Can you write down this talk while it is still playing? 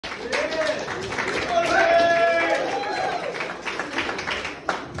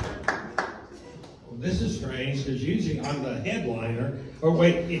stage because usually I'm the headliner. Or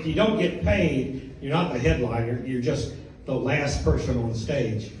wait, if you don't get paid, you're not the headliner. You're just the last person on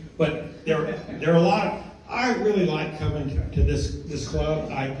stage. But there are a lot of, I really like coming to this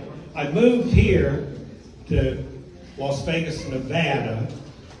club. I moved here to Las Vegas, Nevada,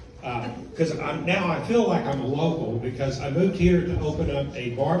 because now I feel like I'm a local because I moved here to open up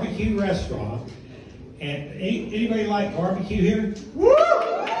a barbecue restaurant. And anybody like barbecue here? Woo!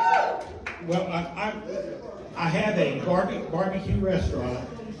 Well, I have a barbecue restaurant,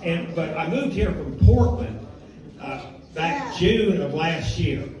 but I moved here from Portland back June of last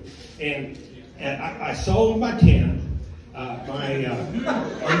year, and I sold my tent. Or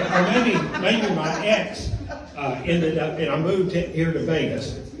maybe my ex ended up, and I moved here to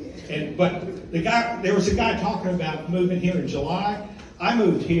Vegas. But there was a guy talking about moving here in July. I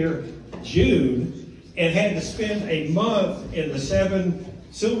moved here June and had to spend a month in the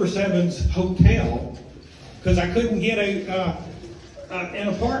Silver Sevens hotel because I couldn't get an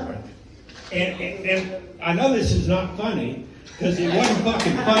apartment. And I know this is not funny because it wasn't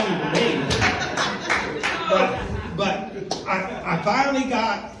fucking funny to me. But I finally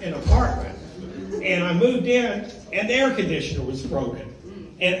got an apartment and I moved in and the air conditioner was broken.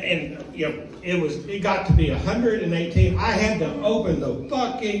 And you know, it got to be 118. I had to open the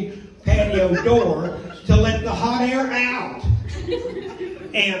fucking patio door to let the hot air out.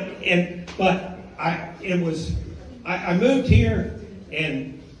 But I moved here,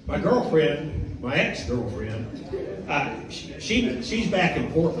 and my girlfriend, my ex-girlfriend, she's back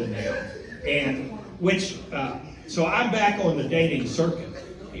in Portland now, so I'm back on the dating circuit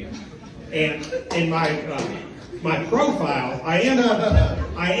here. And in my profile, I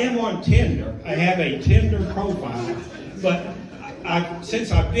am on Tinder. I have a Tinder profile, but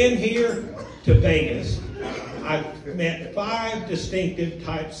since I've been here to Vegas, I've met 5 distinctive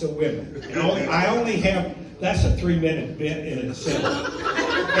types of women. And I only have, that's a 3-minute bit in itself.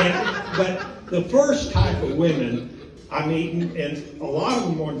 But the first type of women I'm meeting, and a lot of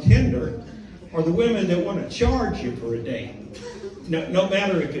them on Tinder, are the women that want to charge you for a date. No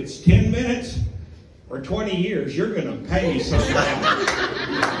matter if it's 10 minutes or 20 years, you're going to pay something.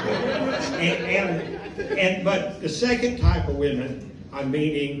 But the second type of women I'm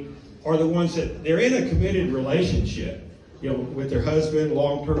meeting are the ones that they're in a committed relationship, with their husband,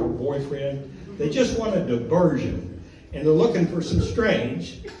 long-term boyfriend. They just want a diversion, and they're looking for some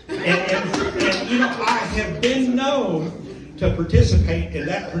strange. And I have been known to participate in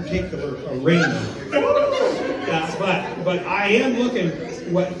that particular arena. But I am looking,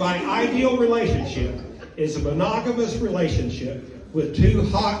 what my ideal relationship is a monogamous relationship with 2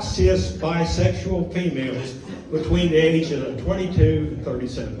 hot, cis, bisexual females between the age of 22 and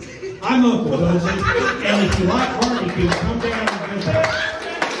 37. I'm Uncle Dozy, and if you like barbecue, come down and visit.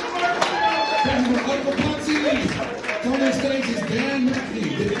 Uncle Ponzi, on the stage is Dan McNeil.